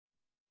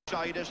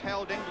side has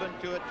held England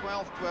to a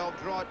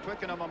 12-12 draw at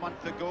Twickenham a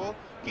month ago.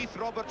 Keith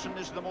Robertson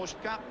is the most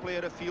capped player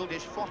afield,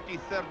 his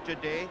 43rd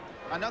today.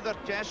 Another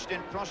test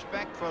in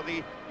prospect for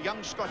the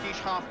young Scottish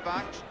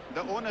halfbacks.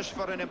 The onus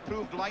for an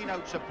improved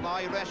line-out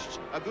supply rests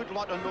a good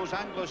lot on those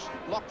Angliss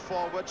lock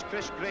forwards,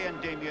 Chris Gray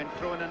and Damien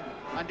Cronin.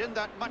 And in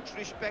that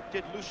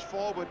much-respected loose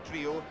forward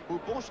trio, who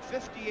boast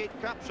 58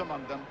 caps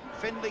among them,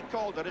 Finlay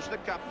Calder is the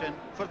captain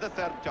for the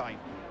third time.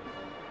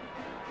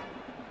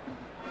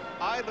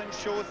 Ireland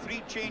show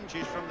 3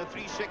 changes from the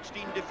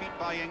 3-16 defeat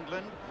by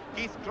England.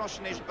 Keith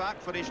Crossan is back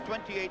for his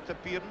 28th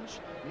appearance.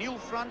 Neil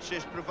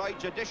Francis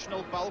provides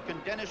additional bulk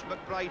and Dennis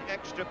McBride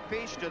extra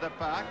pace to the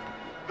pack.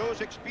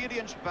 Those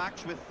experienced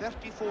backs with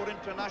 34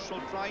 international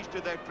tries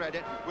to their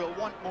credit will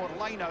want more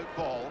line-out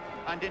ball,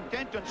 and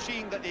intent on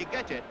seeing that they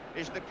get it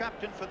is the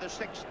captain for the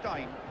 6th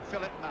time,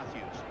 Philip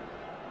Matthews.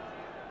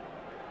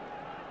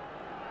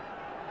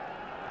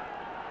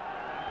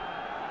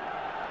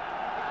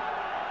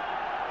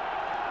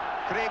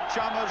 Craig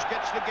Chalmers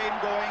gets the game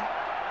going.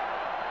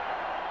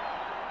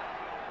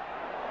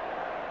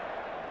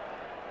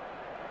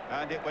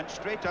 And it went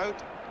straight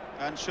out,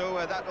 and so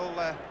that'll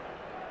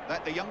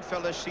let the young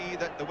fellas see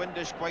that the wind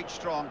is quite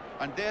strong.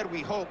 And there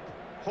we hope,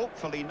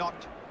 hopefully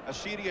not a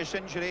serious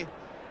injury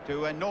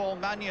to Noel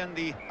Mannion,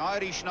 the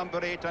Irish number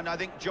 8, and I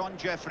think John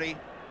Jeffrey,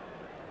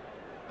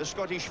 the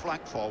Scottish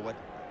flank forward.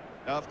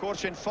 Now, of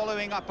course, in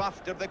following up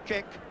after the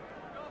kick,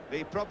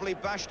 they probably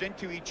bashed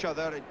into each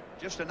other,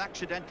 just an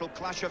accidental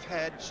clash of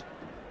heads.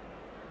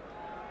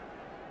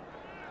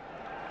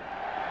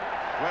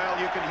 Well,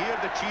 you can hear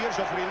the cheers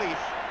of relief.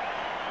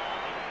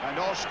 And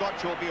all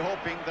Scots will be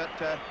hoping that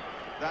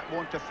that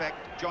won't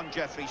affect John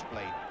Jeffrey's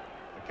play.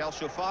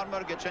 Kelso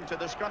Farmer gets into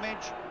the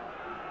scrummage.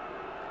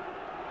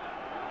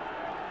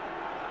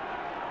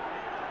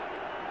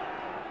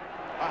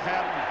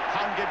 Ahern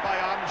hounded by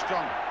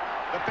Armstrong.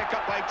 The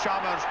pick-up by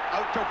Chalmers,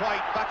 out to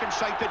White, back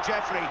inside to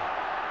Jeffrey.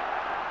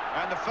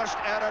 And the first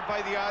error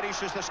by the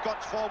Irish as the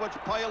Scots forwards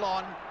pile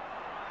on.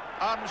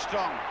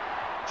 Armstrong,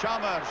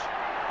 Chalmers,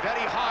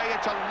 very high,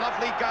 it's a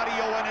lovely Gary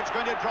Owen, it's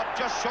going to drop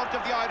just short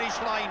of the Irish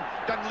line.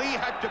 Dunlea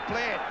had to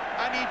play it,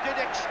 and he did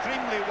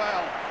extremely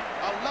well.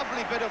 A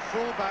lovely bit of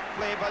fullback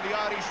play by the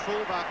Irish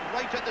fullback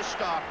right at the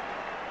start.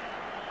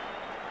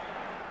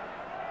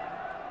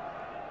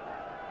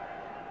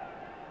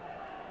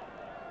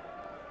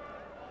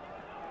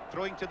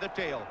 Throwing to the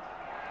tail.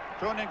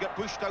 Cronin got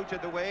pushed out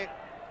of the way.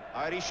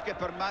 Irish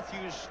skipper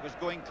Matthews was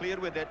going clear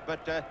with it,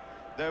 but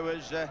there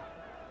was...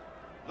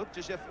 looked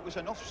as if it was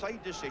an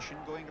offside decision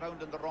going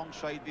round on the wrong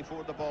side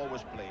before the ball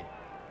was played.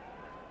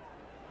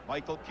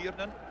 Michael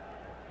Kiernan.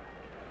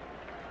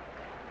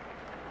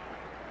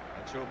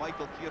 And so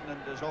Michael Kiernan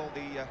does all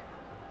the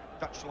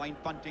touchline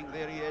punting.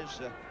 There he is.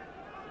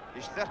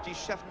 His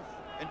 37th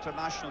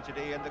international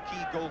today and the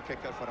key goal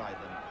kicker for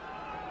Ireland.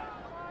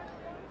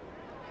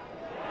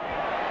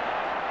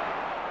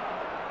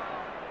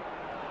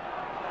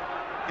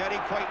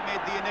 Derek White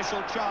made the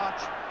initial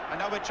charge. And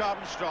now it's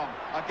Armstrong,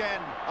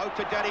 again, out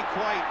to Derek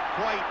White.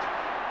 White,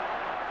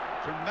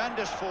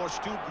 tremendous force,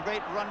 2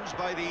 great runs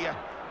by the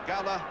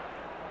Gala.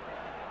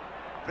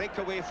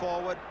 Breakaway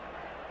forward.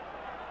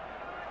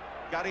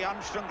 Gary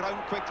Armstrong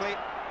round quickly.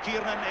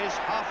 Kiernan is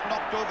half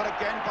knocked over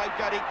again by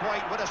Derek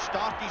White. What a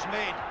start he's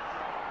made.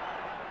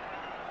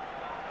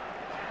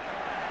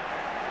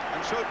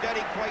 And so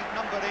Derek White,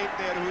 number 8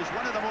 there, who is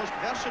one of the most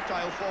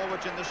versatile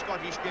forwards in the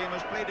Scottish game,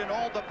 has played in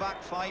all the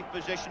back 5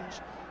 positions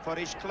for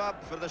his club,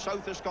 for the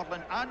south of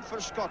Scotland and for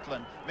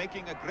Scotland,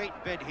 making a great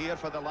bid here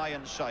for the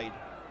Lions side.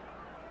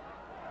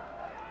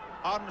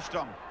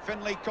 Armstrong,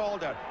 Finlay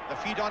Calder, the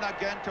feed on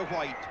again to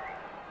White.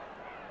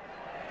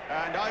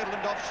 And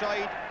Ireland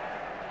offside,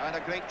 and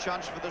a great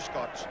chance for the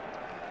Scots.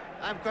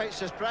 I'm quite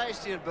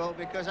surprised here, Bill,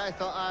 because I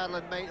thought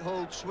Ireland might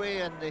hold sway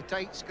in the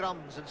tight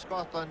scrums and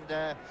Scotland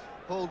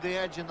hold the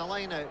edge in the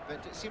line-out,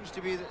 but it seems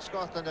to be that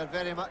Scotland are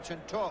very much on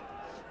top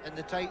in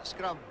the tight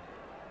scrum.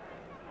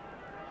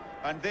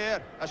 And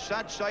there, a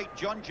sad sight,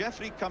 John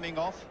Jeffrey coming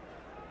off.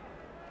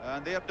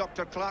 And there,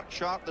 Dr. Clark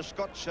Sharp, the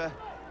Scots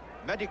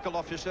medical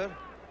officer,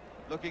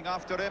 looking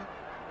after him.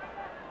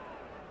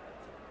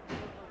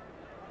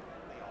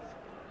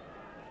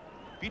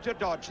 Peter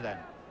Dodge then.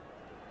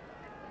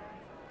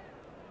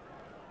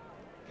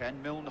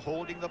 Ken Milne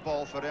holding the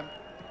ball for him.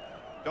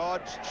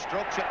 Dodge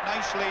strokes it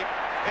nicely.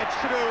 It's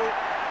through.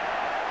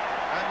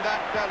 And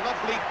that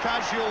lovely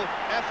casual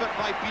effort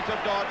by Peter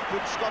Dodge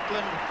puts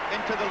Scotland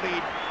into the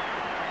lead.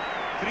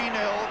 3-0,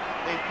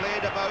 they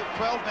played about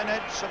 12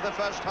 minutes of the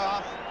first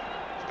half.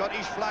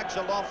 Scottish flags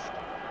aloft,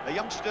 the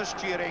youngsters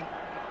cheering,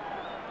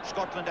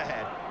 Scotland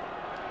ahead.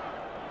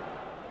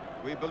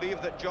 We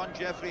believe that John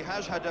Jeffrey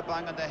has had a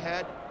bang on the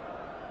head.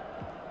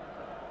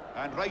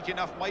 And right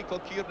enough, Michael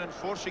Kiernan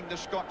forcing the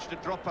Scots to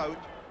drop out.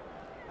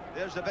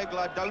 There's the big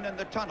lad down in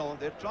the tunnel.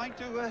 They're trying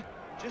to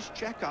just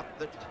check up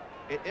that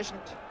it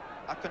isn't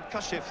a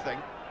concussive thing.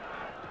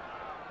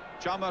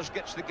 Chalmers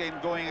gets the game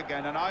going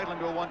again, and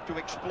Ireland will want to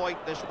exploit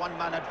this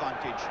one-man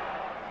advantage.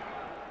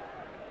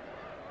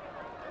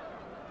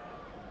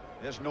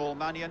 There's Noel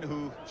Mannion,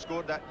 who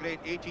scored that great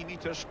 80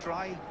 metres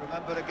try,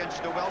 remember,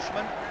 against the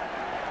Welshman.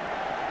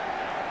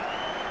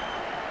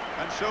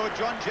 And so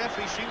John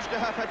Jeffrey seems to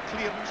have had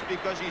clearance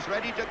because he's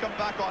ready to come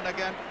back on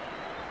again.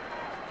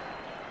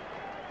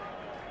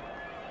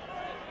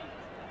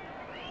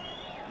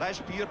 Les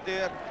Beard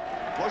there,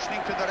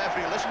 motioning to the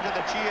referee. Listen to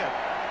the cheer.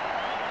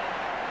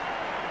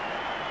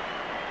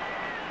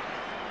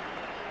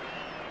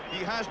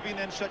 He has been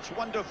in such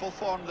wonderful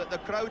form that the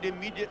crowd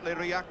immediately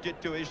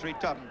reacted to his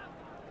return.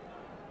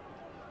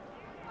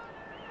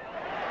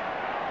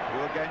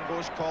 Who again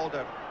goes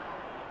Calder.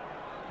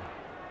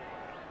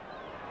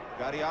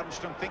 Gary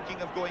Armstrong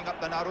thinking of going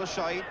up the narrow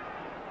side.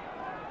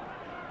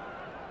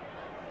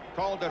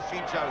 Calder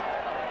feeds out.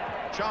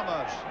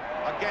 Chalmers.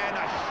 Again,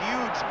 a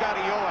huge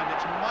Gary Owen.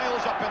 It's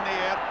miles up in the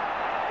air.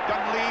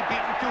 Dunley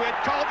beaten to it.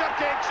 Calder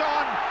takes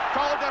on.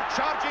 Calder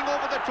charging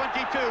over the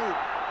 22.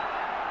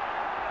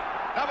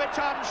 Now it's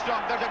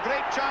Armstrong. There's a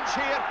great chance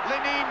here.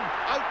 Lineen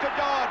out to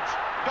Dodds.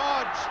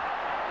 Dodds.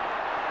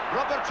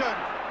 Robertson.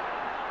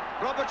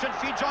 Robertson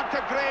feeds on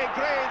to Gray.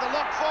 Gray, the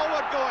lock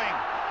forward going.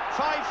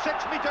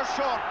 5-6 metres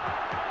short.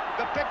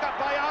 The pick-up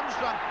by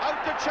Armstrong. Out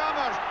to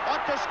Chalmers.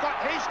 On to Scott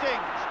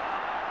Hastings.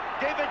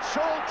 David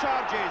Soul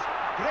charges.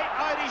 Great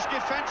Irish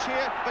defence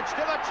here, but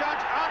still a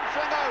chance.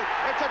 Armstrong out.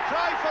 It's a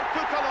try for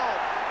Tukalo.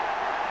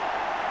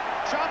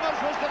 Chalmers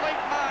was the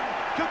late man.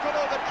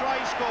 Tukalo the try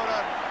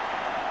scorer.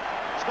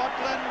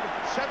 Scotland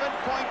 7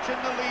 points in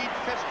the lead,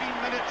 15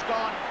 minutes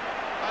gone.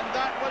 And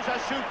that was a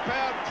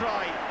superb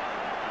try.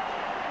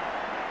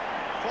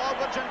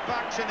 Forwards and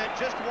backs in it.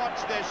 Just watch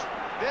this.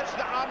 There's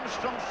the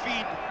Armstrong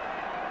feed.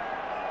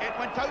 It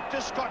went out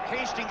to Scott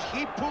Hastings.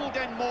 He pulled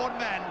in more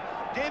men.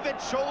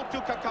 David Soul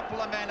took a couple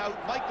of men out,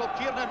 Michael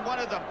Kiernan one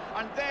of them,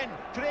 and then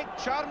Craig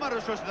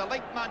Chalmers was the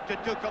late man to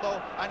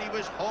Tukalo, and he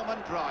was home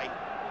and dry.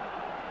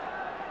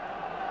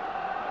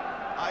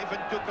 Ivan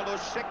Tukalo's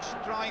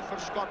 6th try for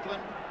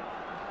Scotland.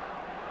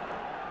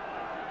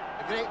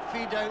 A great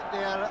feed out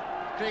there.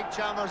 Craig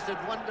Chalmers did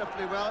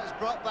wonderfully well. It's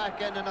brought back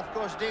in, and of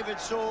course David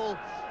Soul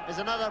is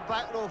another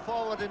back row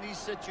forward in these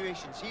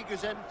situations. He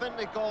goes in,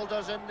 Finlay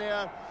Calder's in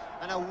there,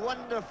 and a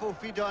wonderful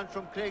feed on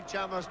from Craig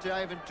Chalmers to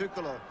Ivan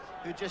Tukalo,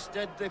 who just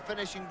did the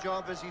finishing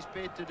job as he's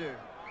paid to do.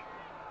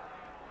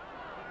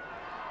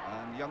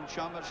 And young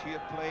Chalmers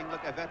here playing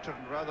like a veteran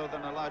rather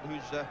than a lad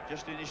who's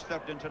just in his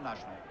 3rd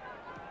international.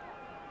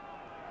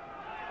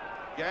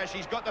 Yes,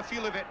 he's got the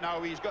feel of it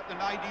now. He's got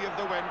an idea of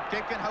the win.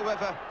 Taken,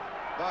 however,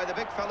 by the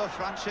big fellow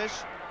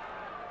Francis.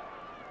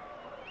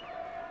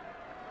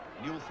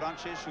 Neil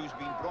Francis, who's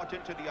been brought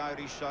into the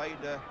Irish side.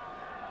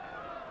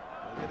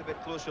 We'll get a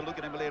bit closer look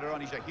at him later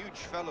on. He's a huge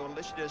fellow,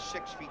 listed as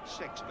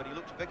 6'6", but he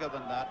looks bigger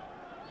than that.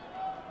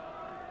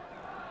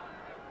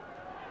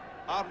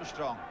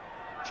 Armstrong,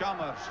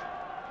 Chalmers,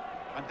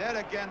 and there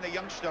again the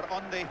youngster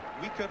on the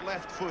weaker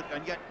left foot,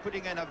 and yet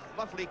putting in a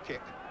lovely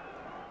kick.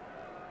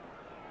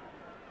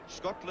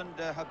 Scotland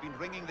have been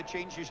ringing the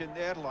changes in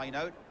their line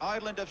out.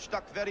 Ireland have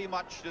stuck very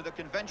much to the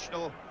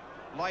conventional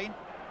line.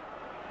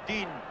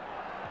 Dean,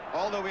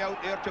 all the way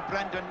out there to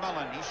Brendan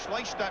Mullen. He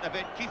sliced that a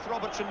bit. Keith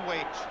Robertson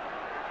waits.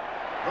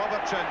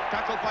 Robertson,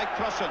 tackled by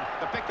Crossan.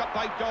 The pick-up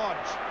by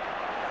Dodds.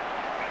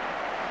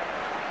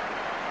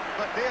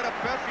 But they're a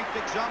perfect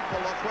example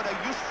of what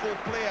a useful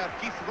player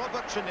Keith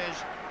Robertson is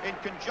in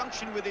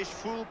conjunction with his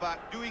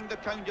fullback, doing the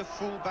kind of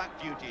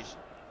fullback duties.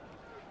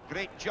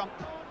 Great jump.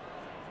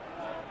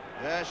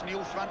 There's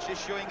Neil Francis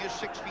showing his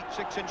 6 feet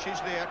 6 inches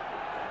there.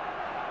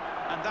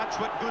 And that's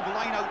what good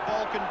line-out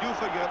ball can do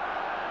for you.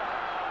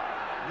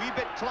 Wee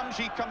bit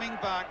clumsy coming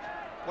back.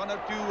 1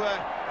 or 2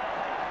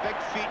 big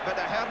feet, but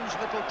Ahern's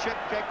little chip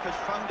kick has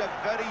found a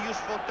very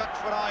useful touch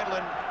for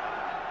Ireland.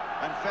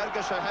 And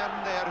Fergus Ahern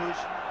there,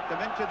 who's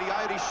come into the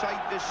Irish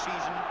side this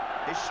season,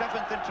 his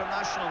 7th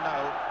international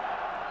now.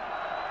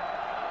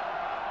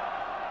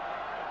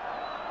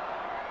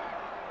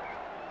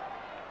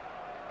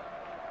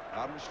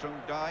 Armstrong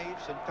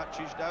dives and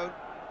touches down.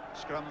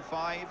 Scrum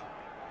 5.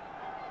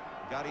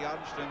 Gary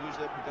Armstrong, who's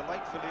a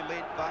delightfully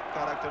laid-back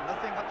character.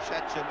 Nothing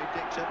upsets him. He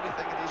takes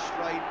everything in his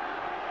stride.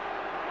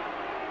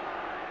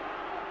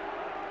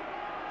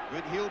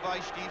 Good heel by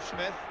Steve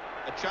Smith.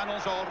 The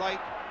channel's all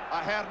right.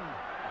 Ahern,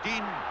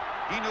 Dean.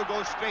 Dino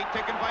goes straight,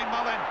 taken by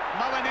Mullen.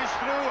 Mullen is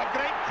through. A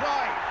great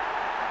try.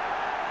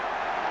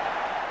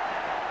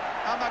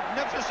 A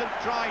magnificent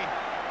try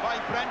by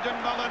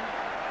Brendan Mullen.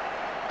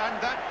 And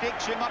that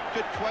takes him up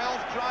to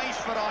 12 tries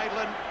for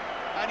Ireland,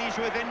 and he's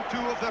within 2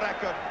 of the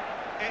record.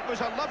 It was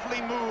a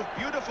lovely move,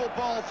 beautiful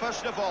ball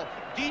first of all.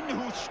 Dean,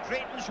 who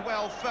straightens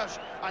well first,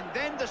 and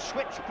then the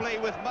switch play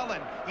with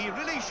Mullen. He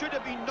really should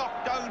have been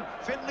knocked down.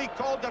 Finlay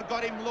Calder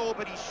got him low,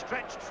 but he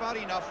stretched far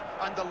enough,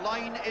 and the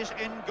line is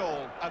in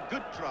goal. A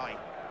good try.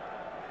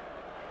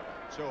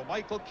 So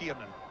Michael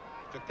Kiernan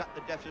to cut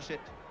the deficit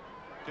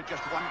to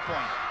just 1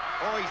 point.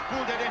 Oh, he's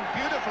pulled it in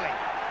beautifully.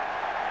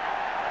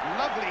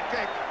 Lovely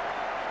kick.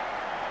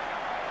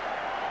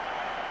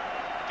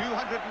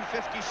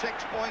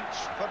 256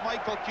 points for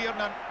Michael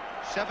Kiernan,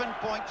 7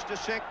 points to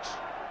 6,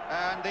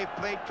 and they've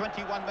played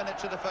 21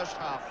 minutes of the first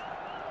half.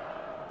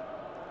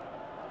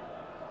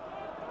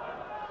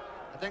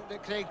 think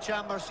that Craig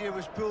Chambers here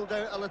was pulled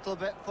out a little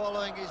bit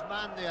following his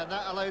man there, and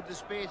that allowed the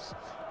space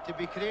to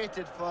be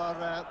created for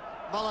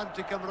Mullen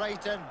to come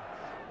right in.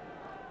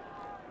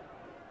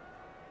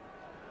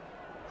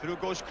 Through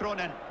goes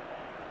Cronin.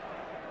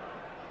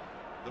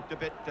 Looked a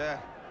bit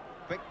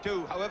quick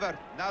too, however,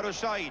 narrow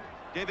side.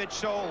 David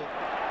Soul.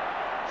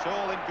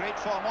 Soul in great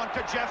form, on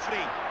to Jeffrey.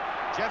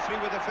 Jeffrey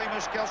with the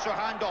famous Kelso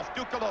handoff.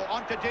 Ducalo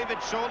on to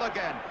David Soul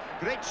again.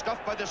 Great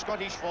stuff by the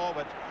Scottish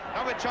forward.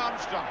 Now it's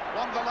Armstrong,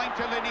 along the line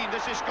to Lenine.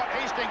 This is Scott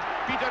Hastings.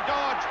 Peter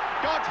Dodge.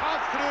 Dodge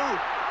half through.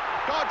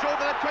 Dodge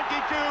over the 22.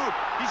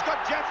 He's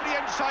got Jeffrey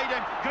inside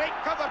him. Great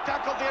cover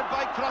tackle there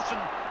by Crossan.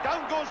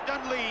 Down goes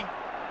Dunlea.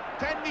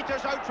 10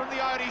 metres out from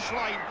the Irish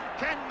line.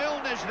 Ken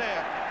Milne is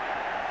there.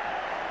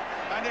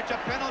 And it's a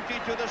penalty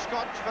to the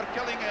Scots for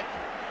killing it.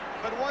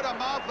 But what a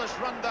marvellous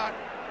run that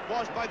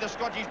was by the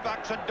Scottish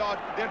backs and Dodd.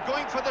 They're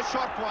going for the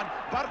short one.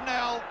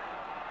 Burnell.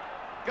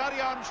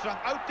 Gary Armstrong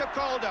out to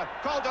Calder.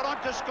 Calder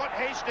on to Scott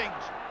Hastings.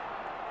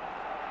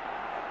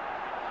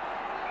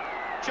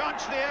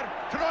 Chance there.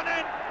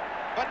 Cronin.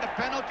 But the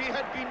penalty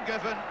had been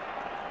given.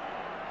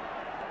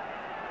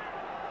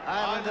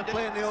 Ireland are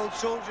playing the old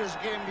soldiers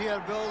game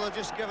here, Bill. They're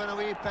just giving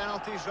away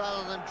penalties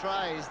rather than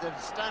tries. They're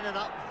standing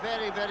up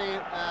very, very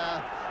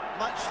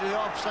much to the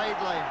offside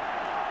line.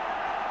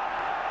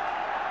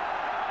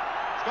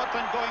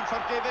 Scotland going for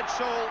David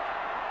Soul.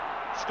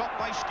 Stopped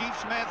by Steve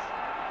Smith.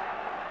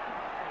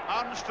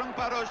 Armstrong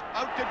Burrows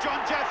out to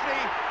John Jeffrey.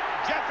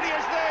 Jeffrey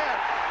is there.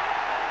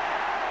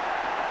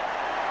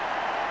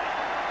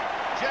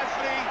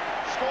 Jeffrey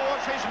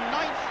scores his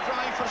 9th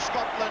try for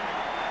Scotland.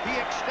 He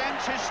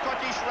extends his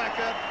Scottish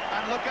record,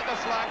 and look at the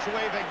flags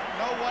waving.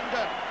 No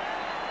wonder.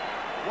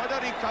 What a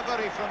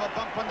recovery from a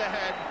bump on the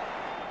head.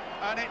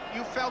 And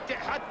you felt it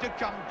had to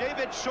come.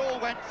 David Soul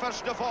went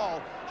first of all.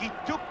 He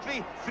took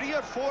the 3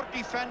 or 4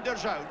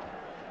 defenders out.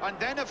 And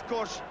then, of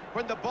course,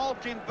 when the ball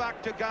came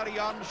back to Gary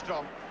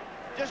Armstrong,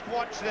 just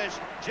watch this.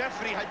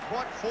 Jeffrey had,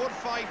 what, 4 or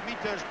 5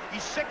 metres.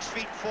 He's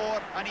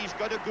 6'4", and he's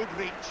got a good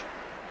reach.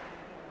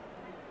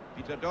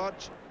 Peter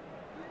Dodge.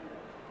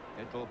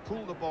 It'll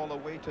pull the ball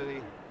away to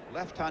the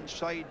left-hand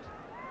side,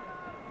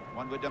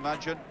 one would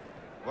imagine.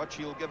 Watch,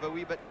 he'll give a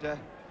wee bit,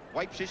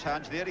 wipes his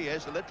hands. There he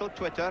is, a little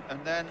twitter,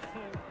 and then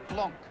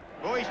plonk.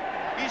 Oh, he's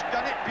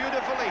done it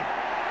beautifully.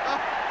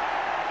 Oh.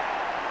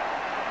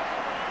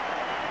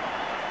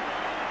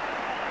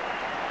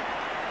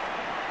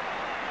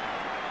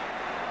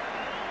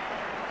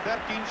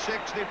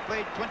 13-6, they've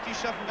played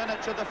 27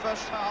 minutes of the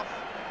first half.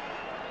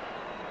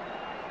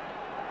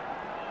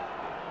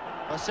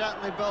 Well,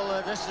 certainly,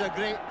 Bill, this is a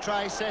great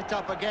try set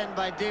up again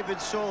by David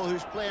Soul,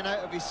 who's playing out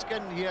of his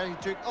skin here. He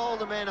took all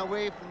the men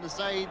away from the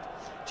side.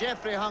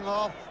 Jeffrey hung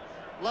off.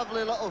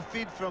 Lovely little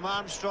feed from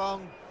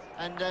Armstrong.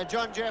 And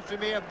John Jeffrey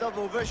may have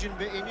double vision,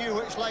 but he knew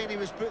which line he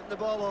was putting the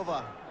ball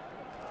over.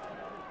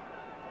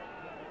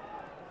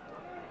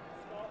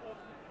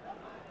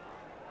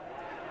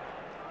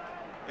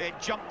 A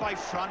jump by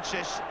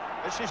Francis.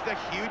 This is the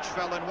huge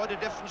fella, and what a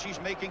difference he's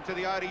making to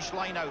the Irish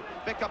line out.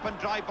 Pick up and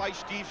drive by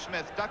Steve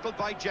Smith, tackled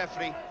by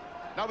Jeffrey.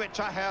 Now it's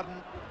Ahern.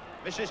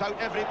 Misses out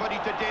everybody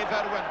to Dave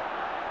Irwin.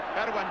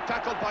 Irwin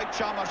tackled by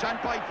Chalmers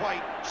and by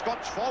White.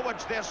 Scots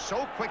forwards there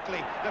so quickly.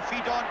 The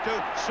feed on to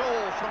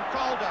Soul from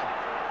Calder.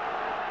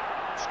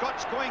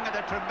 Scots going at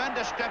a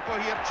tremendous tempo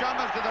here.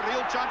 Chalmers with a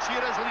real chance here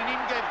as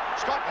Lenine gave.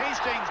 Scott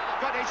Hastings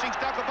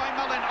tackled by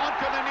Mullen. On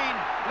to Lenine.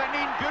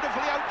 Lenine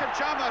beautifully out to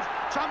Chalmers.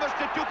 Chalmers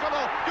to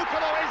Ducalo.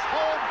 Ducalo is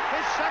home.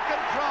 His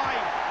 2nd try.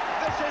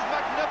 This is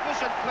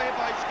magnificent play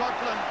by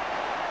Scotland.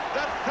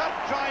 Their 3rd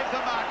try of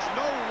the match.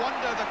 No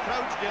wonder the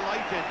crowd's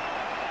delighted.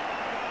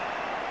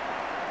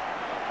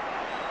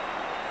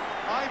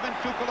 Ivan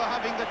Ducalo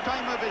having the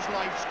time of his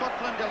life.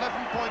 Scotland 11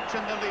 points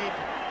in the lead.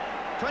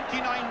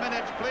 29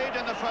 minutes played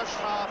in the first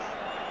half,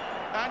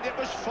 and it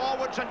was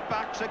forwards and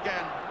backs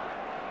again.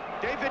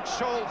 David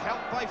Soul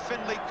helped by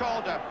Finlay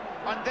Calder,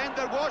 and then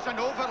there was an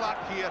overlap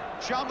here.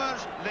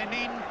 Chalmers,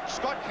 Lenine,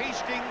 Scott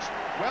Hastings,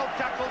 well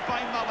tackled by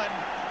Mullen,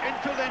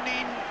 into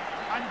Lenine,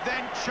 and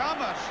then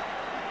Chalmers.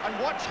 And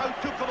watch how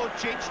Ducalo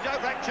changed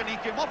direction. He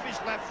came off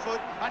his left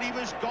foot, and he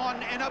was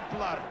gone in a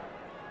blur.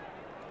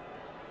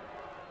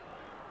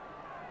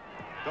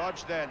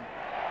 Dodge then.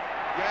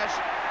 Yes,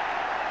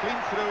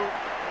 clean through.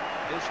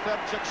 His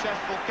 3rd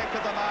successful kick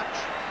of the match,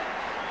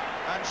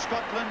 and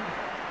Scotland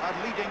are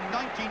leading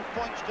 19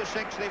 points to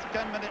 6. They've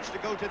 10 minutes to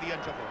go to the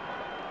interval.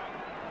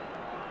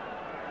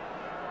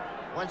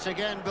 Once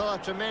again, Bill, a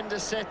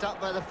tremendous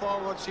set-up by the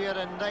forwards here,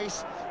 and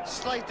nice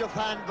sleight of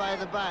hand by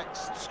the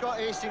backs. Scott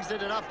Hastings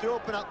did enough to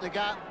open up the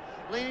gap.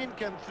 Lenine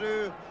came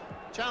through.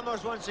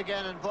 Chalmers once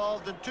again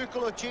involved, and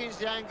Ducalo changed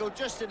the angle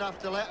just enough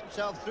to let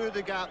himself through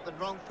the gap and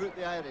wrong foot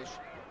the Irish.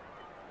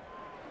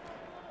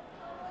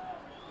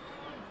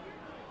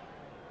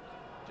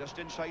 Just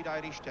inside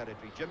Irish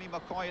territory. Jimmy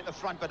McCoy at the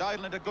front, but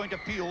Ireland are going to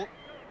peel.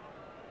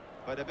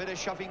 But a bit of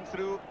shoving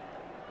through.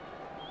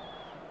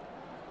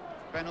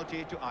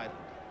 Penalty to Ireland.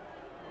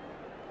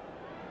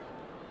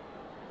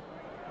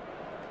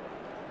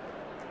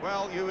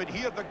 Well, you would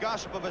hear the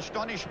gasp of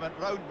astonishment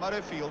round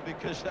Murrayfield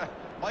because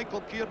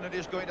Michael Kiernan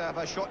is going to have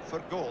a shot for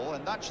goal,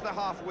 and that's the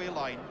halfway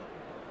line.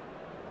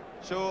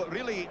 So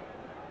really,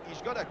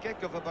 he's got a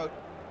kick of about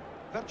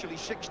virtually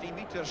 60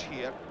 metres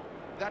here.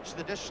 That's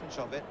the distance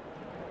of it.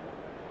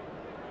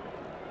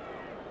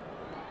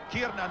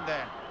 Kiernan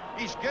then.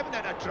 He's given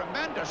it a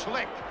tremendous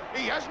lick.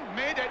 He hasn't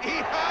made it. He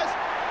has.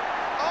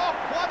 Oh,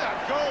 what a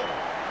goal!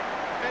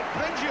 It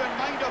brings you in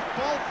mind of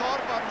Paul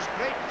Thorburns'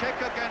 great kick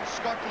against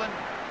Scotland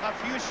a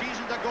few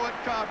seasons ago at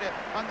Cardiff,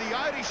 and the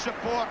Irish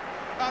support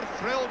are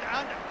thrilled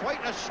and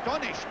quite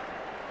astonished.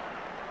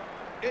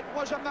 It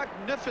was a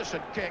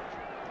magnificent kick.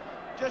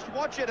 Just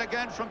watch it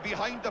again from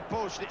behind the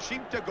post. It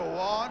seemed to go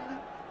on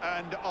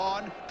and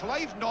on.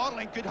 Clive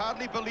Norling could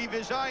hardly believe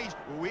his eyes.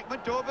 "We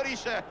went over," he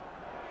said.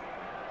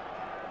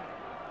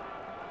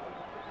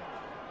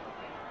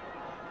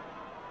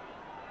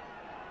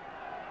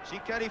 See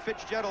Kerry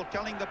Fitzgerald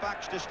telling the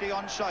backs to stay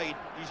onside.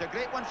 He's a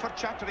great one for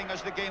chattering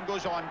as the game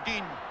goes on.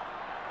 Dean.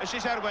 This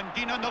is Irwin.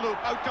 Dean on the loop.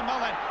 Out to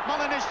Mullen.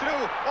 Mullen is through.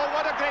 Oh,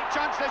 what a great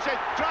chance this is.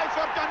 Try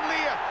for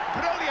Dunlea.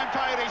 Brilliant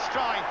Irish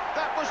try.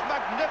 That was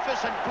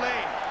magnificent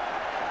play.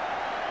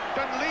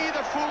 Dunlea,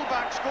 the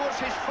fullback, scores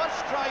his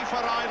first try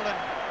for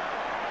Ireland.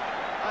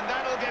 And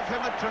that'll give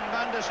him a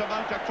tremendous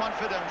amount of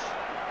confidence.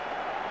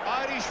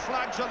 Irish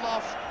flags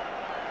aloft,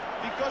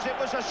 because it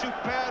was a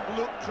superb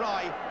loop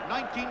try.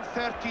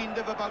 19-13,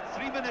 they've about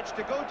 3 minutes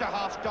to go to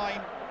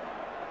half-time.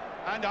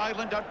 And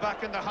Ireland are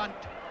back in the hunt.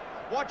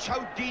 Watch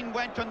how Dean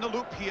went on the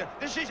loop here.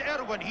 This is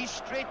Irwin. He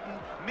straightened,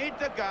 made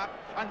the gap,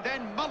 and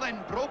then Mullen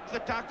broke the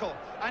tackle,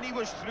 and he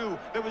was through.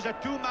 There was a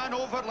two-man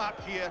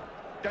overlap here.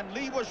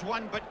 Dunlea was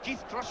one, but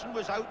Keith Trusson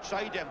was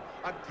outside him.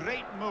 A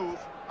great move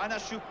and a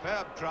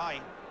superb try.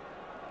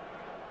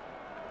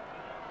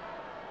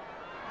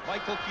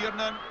 Michael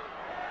Kiernan.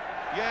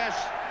 Yes,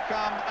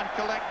 calm and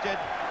collected.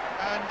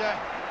 And,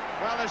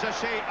 well, as I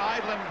say,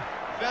 Ireland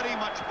very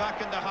much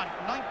back in the hunt.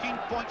 19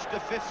 points to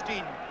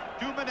 15.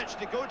 2 minutes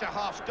to go to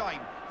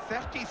half-time.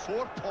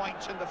 34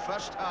 points in the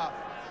first half.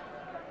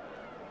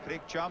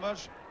 Craig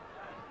Chalmers.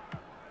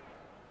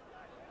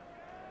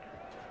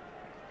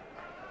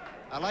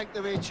 I like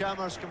the way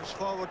Chalmers comes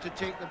forward to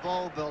take the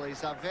ball, Bill.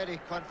 He's a very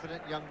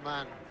confident young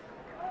man.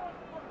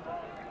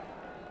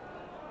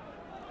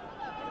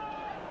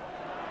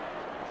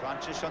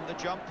 Francis on the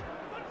jump.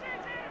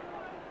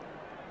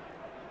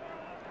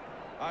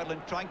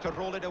 Ireland trying to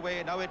roll it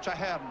away. Now it's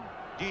Ahern.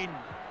 Dean.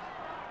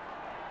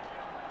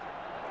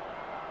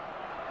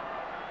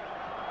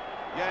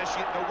 Yes,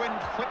 the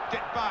wind whipped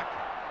it back.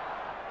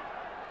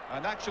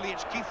 And actually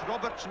it's Keith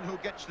Robertson who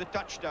gets the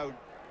touchdown.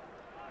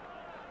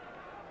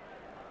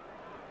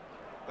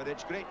 But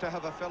it's great to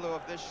have a fellow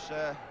of this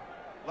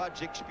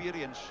lad's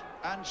experience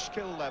and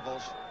skill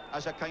levels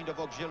as a kind of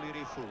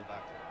auxiliary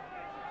fullback.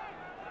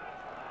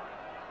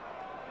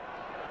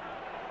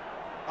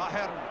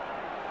 Ahern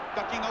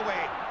ducking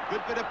away.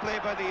 Good bit of play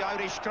by the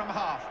Irish scrum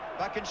half.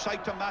 Back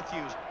inside to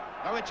Matthews.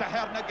 Now it's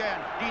Ahern again.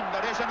 Dean,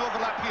 there is an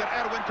overlap here.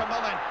 Irwin to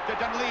Mullen, to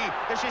Dunlea.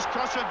 This is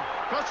Crossan.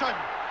 Crossan.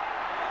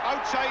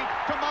 Outside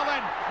to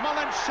Mullen.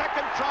 Mullen's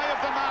second try of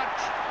the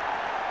match.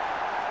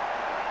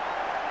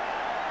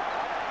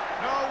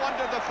 No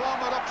wonder the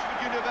former Oxford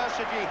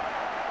University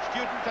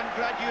student and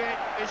graduate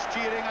is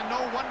cheering, and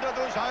no wonder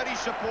those Irish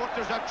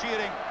supporters are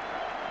cheering.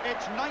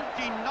 It's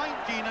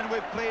 19-19 and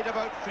we've played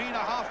about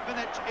 3.5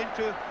 minutes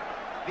into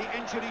the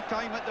injury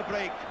time at the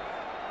break.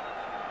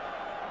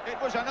 It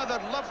was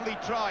another lovely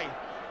try.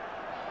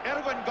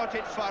 Irwin got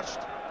it first,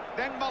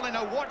 then Mullen.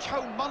 Now watch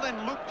how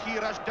Mullen looked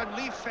here as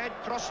Dunlea fed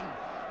Crossan.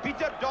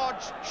 Peter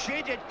Dodds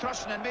shaded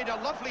Crossan and made a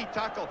lovely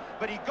tackle,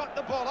 but he got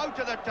the ball out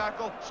of the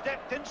tackle,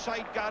 stepped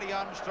inside Gary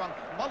Armstrong.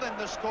 Mullen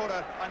the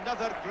scorer,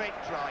 another great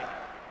try.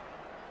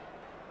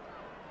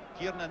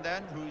 Kiernan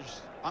then,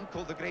 whose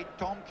uncle, the great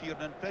Tom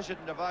Kiernan,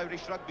 president of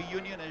Irish Rugby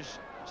Union, is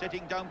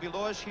sitting down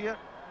below us here.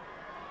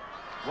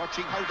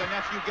 Watching how the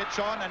nephew gets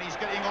on, and he's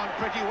getting on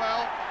pretty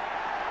well.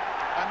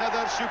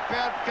 Another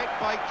superb kick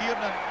by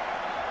Kiernan.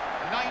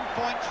 9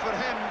 points for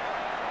him.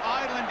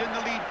 Ireland in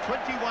the lead,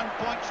 21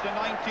 points to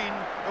 19.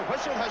 The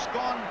whistle has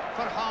gone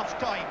for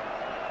half-time.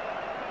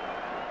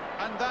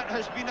 And that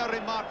has been a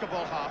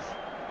remarkable half.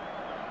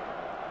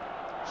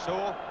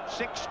 So,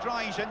 6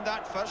 tries in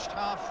that first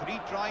half, 3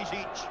 tries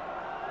each.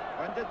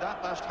 When did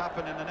that last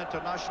happen in an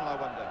international, I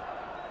wonder?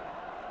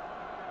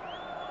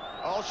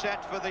 All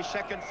set for the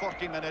second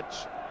 40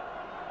 minutes.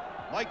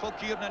 Michael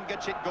Kiernan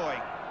gets it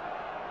going.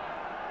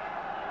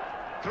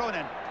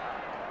 Cronin.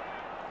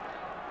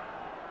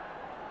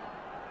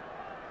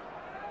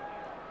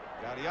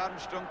 Gary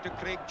Armstrong to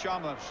Craig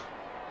Chalmers.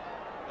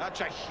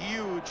 That's a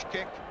huge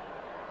kick.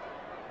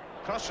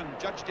 Crossan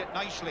judged it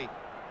nicely.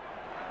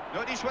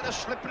 Notice what a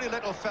slippery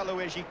little fellow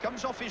is. He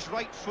comes off his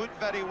right foot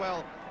very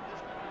well.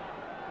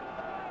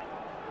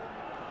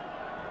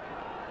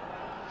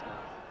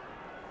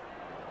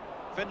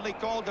 Finlay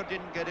Calder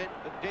didn't get it,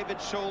 but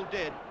David Soul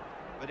did.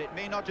 But it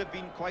may not have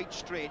been quite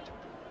straight.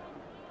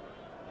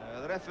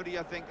 The referee,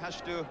 I think, has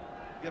to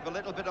give a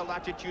little bit of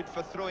latitude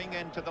for throwing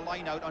into the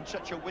line out on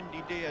such a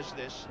windy day as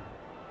this.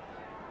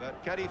 But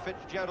Kerry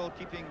Fitzgerald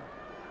keeping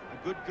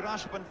a good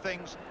grasp on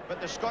things. But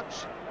the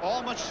Scots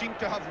almost seem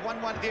to have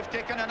won one. They've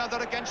taken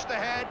another against the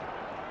head.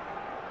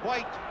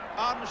 White,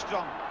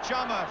 Armstrong,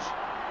 Chalmers,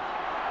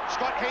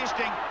 Scott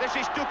Hastings. This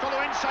is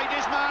Tukalo inside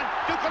his man.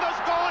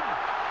 Tukalo's gone.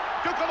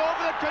 Tukalo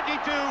over the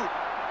 22.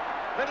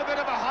 Little bit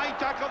of a high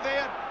tackle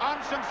there.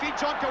 Armstrong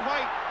feeds onto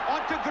White,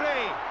 onto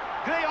Gray.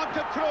 Gray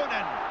onto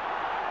Cronin.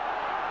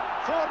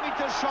 4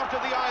 metres short of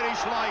the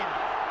Irish line.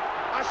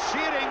 A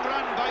searing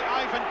run by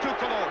Ivan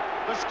Tukalo.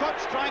 The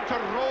Scots trying to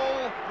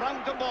roll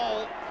round the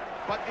ball,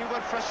 but they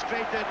were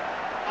frustrated.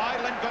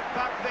 Ireland got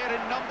back there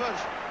in numbers,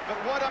 but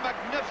what a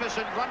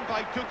magnificent run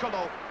by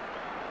Tukalo.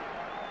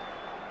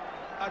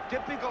 A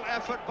typical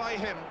effort by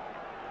him,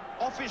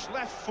 off his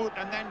left foot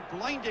and then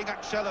blinding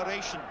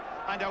acceleration,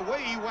 and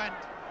away he went,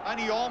 and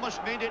he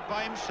almost made it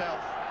by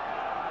himself.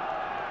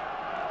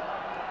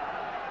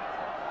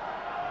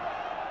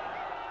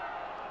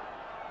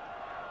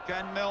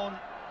 Ken Milne,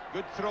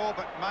 good throw,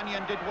 but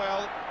Mannion did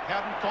well.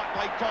 Hearn caught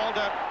by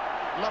Calder.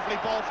 Lovely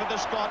ball for the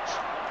Scots.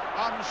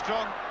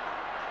 Armstrong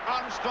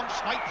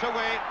snipes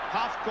away,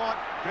 half caught.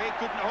 Gray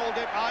couldn't hold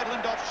it.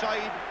 Ireland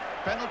offside.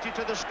 Penalty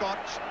to the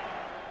Scots.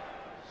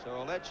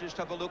 So let's just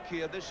have a look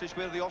here. This is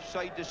where the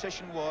offside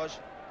decision was,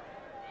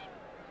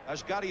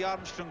 as Gary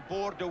Armstrong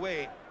bored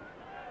away.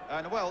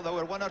 And well, there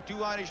were one or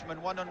two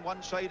Irishmen, one on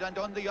one side and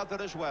on the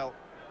other as well.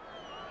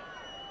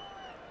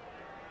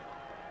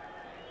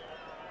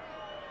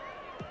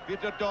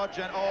 Peter Dodge,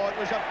 and oh, it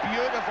was a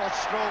beautiful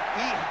stroke.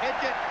 He hit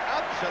it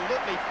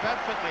absolutely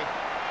perfectly.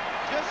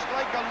 Just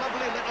like a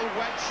lovely little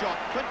wet shot.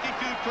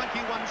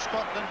 22-21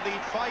 Scotland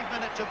lead, 5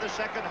 minutes of the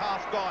second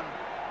half gone.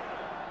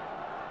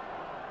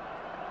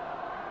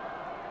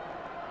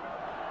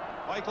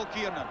 Michael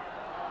Kiernan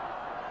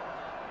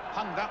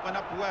hung that one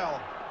up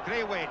well.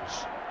 Gray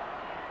waits.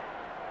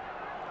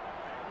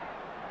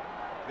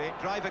 Great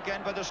drive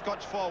again by the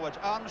Scots forwards.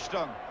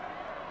 Armstrong,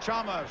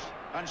 Chalmers,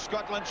 and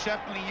Scotland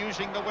certainly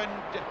using the wind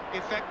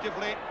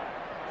effectively.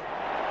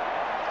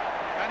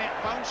 And it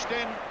bounced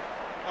in.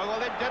 Oh,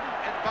 well, it didn't.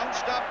 It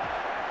bounced up,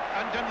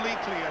 and Dunley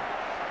cleared.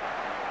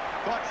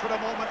 Thought for a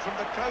moment from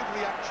the crowd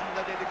reaction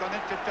that it had gone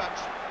into touch.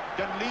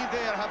 Dunley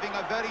there having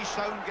a very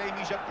sound game.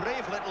 He's a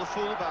brave little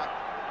fullback.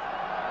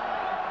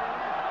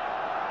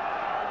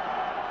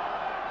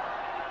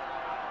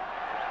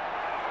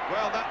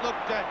 Well, that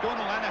looked,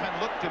 Donal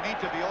Lenihan looked to me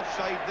to be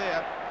offside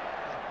there.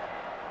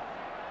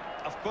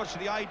 Of course,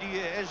 the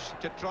idea is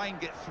to try and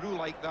get through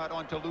like that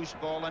onto loose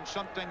ball, and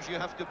sometimes you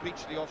have to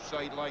breach the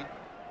offside line.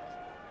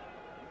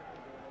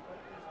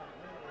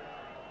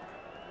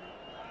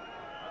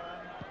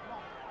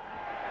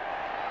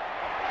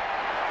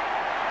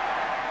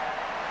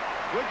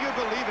 Would you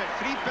believe it?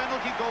 3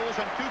 penalty goals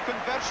and 2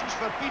 conversions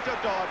for Peter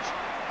Dodge,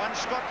 and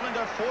Scotland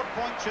are 4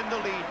 points in the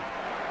lead.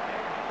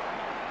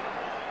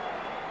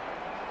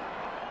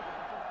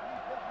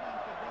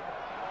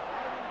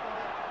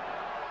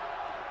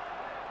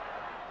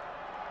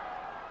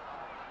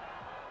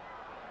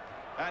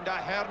 And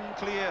Ahern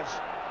clears.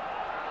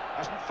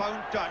 Hasn't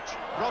found touch.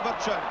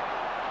 Robertson.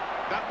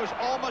 That was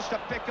almost a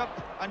pick-up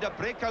and a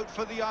breakout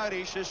for the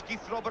Irish as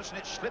Keith Robertson,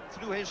 it slipped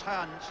through his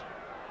hands.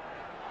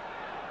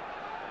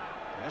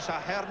 Yes,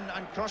 Ahern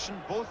and Crossan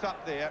both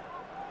up there.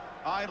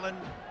 Ireland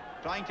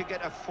trying to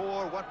get a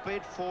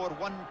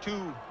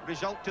 4-1-2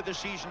 result to the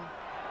season.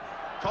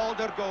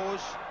 Calder goes.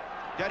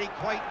 Derek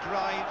White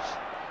drives.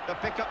 The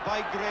pick-up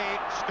by Gray,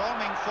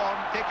 storming form,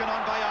 taken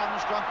on by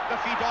Armstrong. The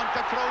feed on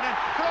to Cronin.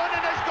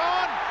 Cronin is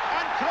gone,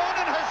 and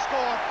Cronin has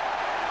scored.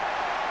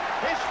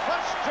 His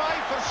first try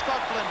for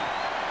Scotland,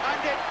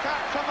 and it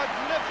caps a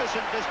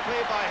magnificent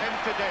display by him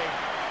today.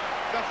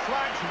 The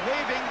flag's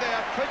waving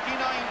there,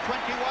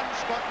 29-21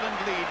 Scotland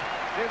lead.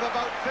 They've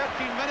about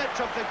 13 minutes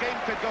of the game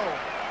to go.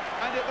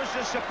 And it was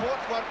the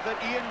support work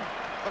that Ian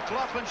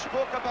McLaughlin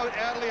spoke about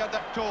earlier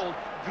that told.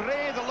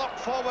 Gray, the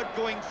lock forward,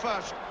 going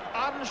first.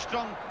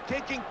 Armstrong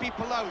taking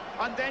people out,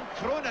 and then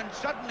Cronin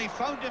suddenly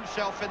found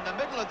himself in the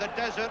middle of the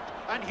desert,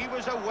 and he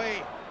was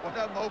away. What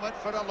a moment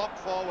for a lock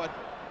forward.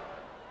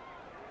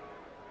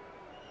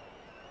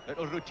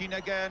 Little routine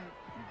again.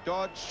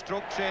 Dodge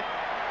strokes it.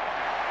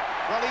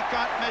 Well, he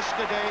can't miss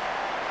today.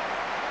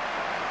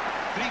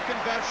 3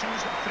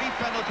 conversions, 3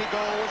 penalty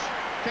goals,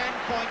 10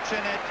 points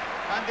in it,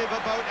 and they've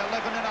about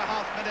 11 and a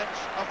half minutes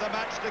of the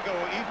match to go.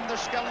 Even the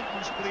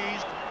Skeletons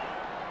pleased.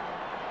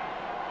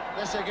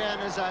 This again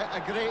is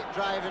a great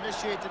drive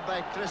initiated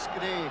by Chris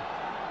Gray.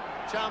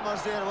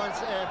 Chalmers there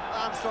once,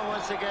 Armstrong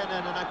once again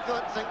in, and I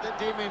don't think that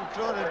Damien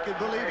Cronin could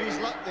believe his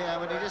luck there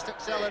when he just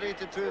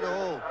accelerated through the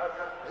hole.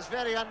 It's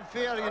very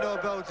unfair, you know,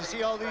 Bill, to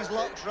see all these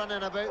locks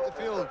running about the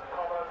field.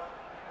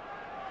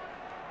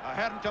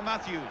 Ahern to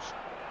Matthews.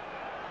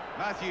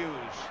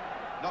 Matthews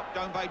knocked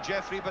down by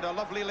Jeffrey, but a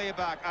lovely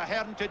layback.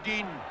 Ahern to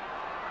Dean.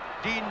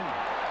 Dean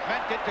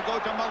meant it to go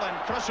to Mullen.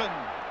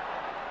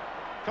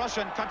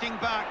 Crossan cutting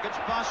back, gets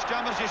past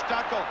Chalmers'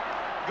 tackle.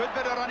 Good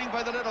bit of running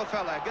by the little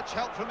fella. Gets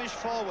help from his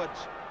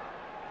forwards.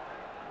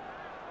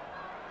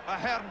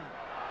 Ahern.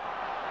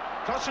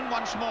 Crossan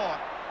once more.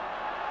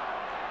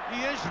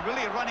 He is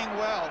really running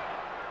well.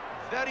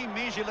 Very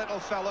measy little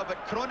fella, but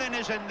Cronin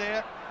is in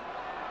there.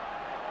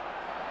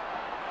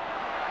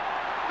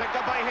 Picked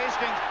up by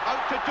Hastings, out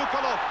to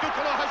Tukalo.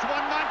 Tukalo has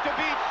one man to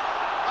beat.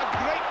 A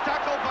great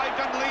tackle by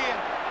Dunlea.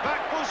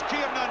 Back goes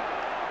Kiernan.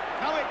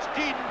 Now it's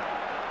Dean.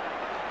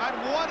 And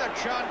what a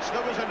chance.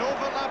 There was an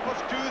overlap of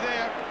two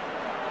there.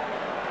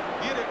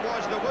 Here it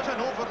was. There was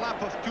an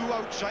overlap of two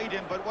outside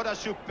him, but what a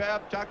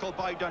superb tackle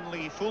by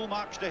Dunlea. Full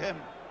marks to him.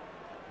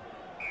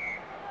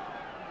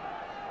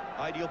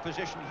 Ideal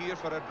position here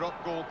for a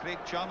drop goal. Craig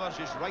Chalmers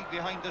is right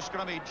behind the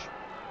scrummage.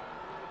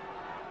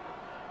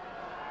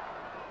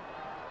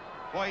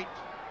 White,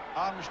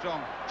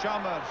 Armstrong,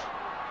 Chalmers,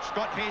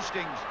 Scott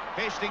Hastings.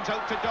 Hastings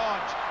out to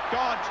Dodds.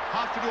 Dodds,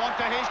 half through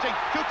onto Hastings.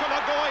 Tukalo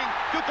going.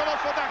 Tukalo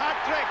for the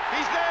hat-trick.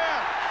 He's there.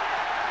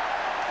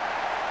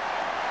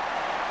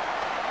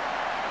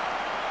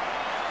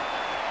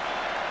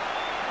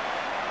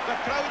 The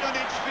crowd on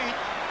its feet.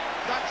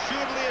 That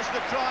surely is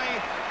the try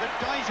that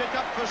ties it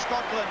up for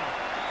Scotland.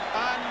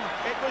 And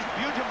it was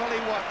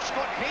beautifully worked.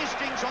 Scott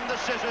Hastings on the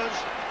scissors.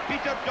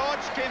 Peter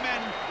Dodds came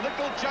in.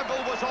 Little juggle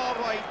was all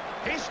right.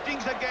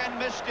 Hastings again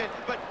missed it,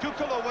 but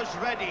Tukalo was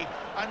ready.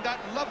 And that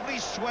lovely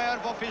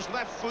swerve off his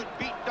left foot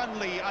beat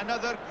Dunlea.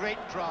 Another great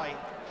try.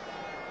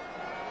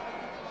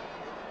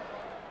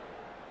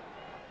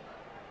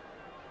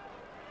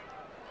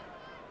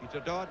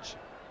 Peter Dodds.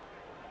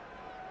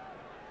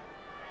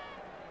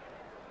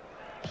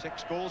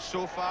 6 goals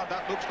so far.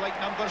 That looks like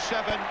number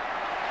 7.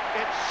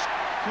 It's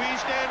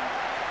squeezed in.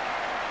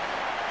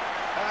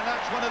 And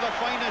that's one of the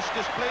finest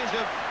displays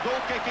of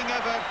goal-kicking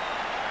ever.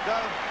 The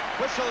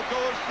whistle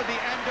goes for the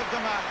end of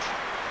the match.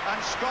 And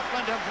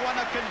Scotland have won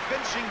a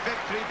convincing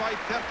victory by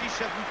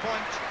 37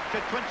 points to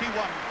 21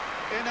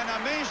 in an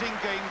amazing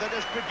game that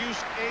has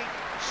produced 8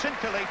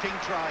 scintillating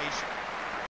tries.